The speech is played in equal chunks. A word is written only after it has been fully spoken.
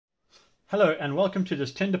Hello and welcome to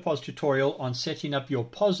this TenderPos tutorial on setting up your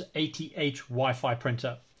Pos80H Wi-Fi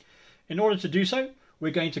printer. In order to do so,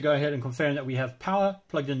 we're going to go ahead and confirm that we have power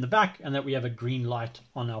plugged in the back and that we have a green light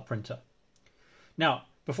on our printer. Now,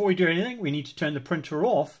 before we do anything, we need to turn the printer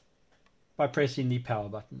off by pressing the power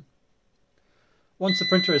button. Once the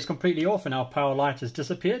printer is completely off and our power light has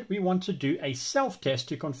disappeared, we want to do a self-test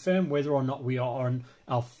to confirm whether or not we are on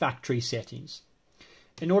our factory settings.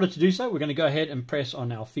 In order to do so, we're going to go ahead and press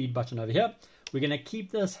on our feed button over here. We're going to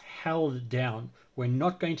keep this held down. We're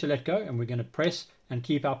not going to let go, and we're going to press and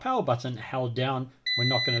keep our power button held down. We're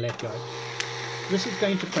not going to let go. This is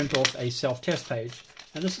going to print off a self-test page,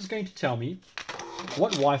 and this is going to tell me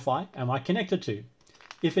what Wi-Fi am I connected to.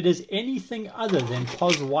 If it is anything other than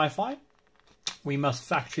Pos Wi-Fi, we must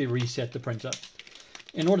factory reset the printer.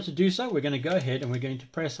 In order to do so, we're going to go ahead and we're going to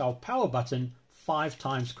press our power button 5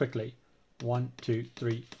 times quickly. 1, 2,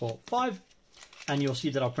 3, 4, 5, and you'll see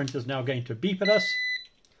that our printer is now going to beep at us.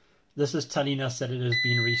 This is telling us that it has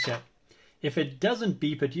been reset. If it doesn't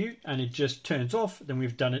beep at you and it just turns off, then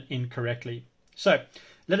we've done it incorrectly. So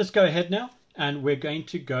let us go ahead now, and we're going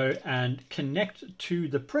to go and connect to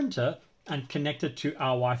the printer and connect it to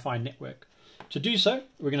our Wi-Fi network. To do so,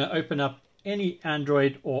 we're going to open up any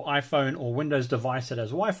Android or iPhone or Windows device that has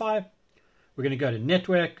Wi-Fi. We're going to go to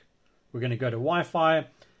Network, we're going to go to Wi-Fi,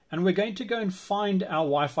 and we're going to go and find our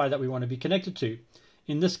Wi-Fi that we want to be connected to.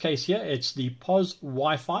 In this case here, it's the Pos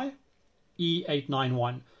Wi-Fi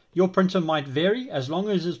E891. Your printer might vary. As long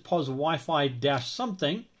as it's Pos Wi-Fi dash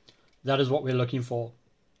something, that is what we're looking for.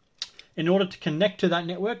 In order to connect to that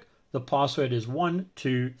network, the password is 1,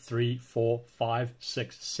 2, 3, 4, 5,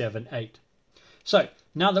 6, 7, 8. So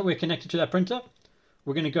now that we're connected to that printer,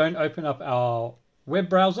 we're going to go and open up our web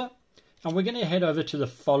browser. And we're going to head over to the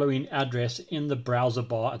following address in the browser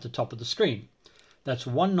bar at the top of the screen. That's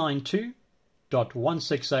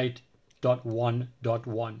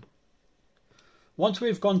 192.168.1.1. Once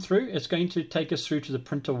we've gone through, it's going to take us through to the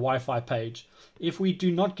printer Wi-Fi page. If we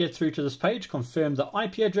do not get through to this page, confirm the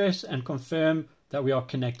IP address and confirm that we are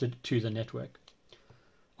connected to the network.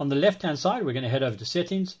 On the left-hand side, we're going to head over to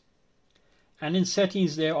Settings. And in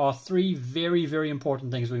Settings, there are 3 very, very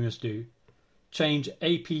important things we must do. Change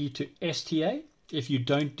AP to STA. If you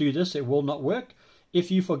don't do this, it will not work. If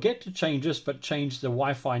you forget to change this but change the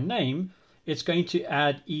Wi-Fi name, it's going to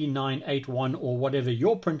add E981 or whatever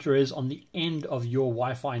your printer is on the end of your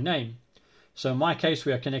Wi-Fi name. So in my case,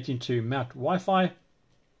 we are connecting to Matt Wi-Fi.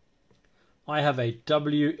 I have a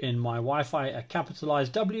W in my Wi-Fi, a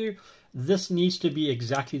capitalized W. This needs to be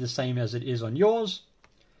exactly the same as it is on yours.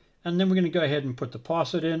 And then we're going to go ahead and put the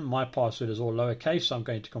password in. My password is all lowercase, so I'm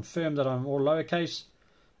going to confirm that I'm all lowercase.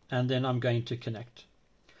 And then I'm going to connect.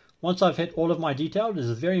 Once I've hit all of my details, it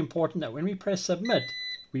is very important that when we press submit,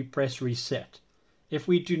 we press reset. If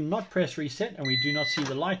we do not press reset and we do not see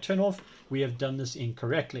the light turn off, we have done this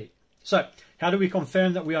incorrectly. So how do we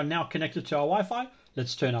confirm that we are now connected to our Wi-Fi?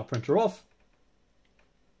 Let's turn our printer off.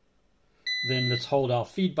 Then let's hold our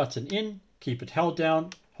feed button in, keep it held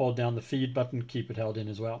down, hold down the feed button, keep it held in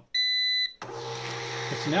as well.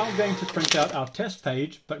 It's now going to print out our test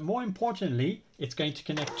page, but more importantly, it's going to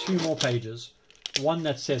connect 2 more pages. One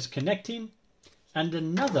that says connecting and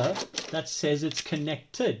another that says it's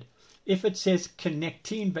connected. If it says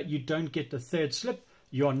connecting but you don't get the 3rd slip,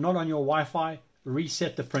 you are not on your Wi-Fi.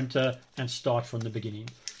 Reset the printer and start from the beginning.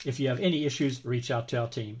 If you have any issues, reach out to our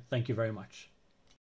team. Thank you very much.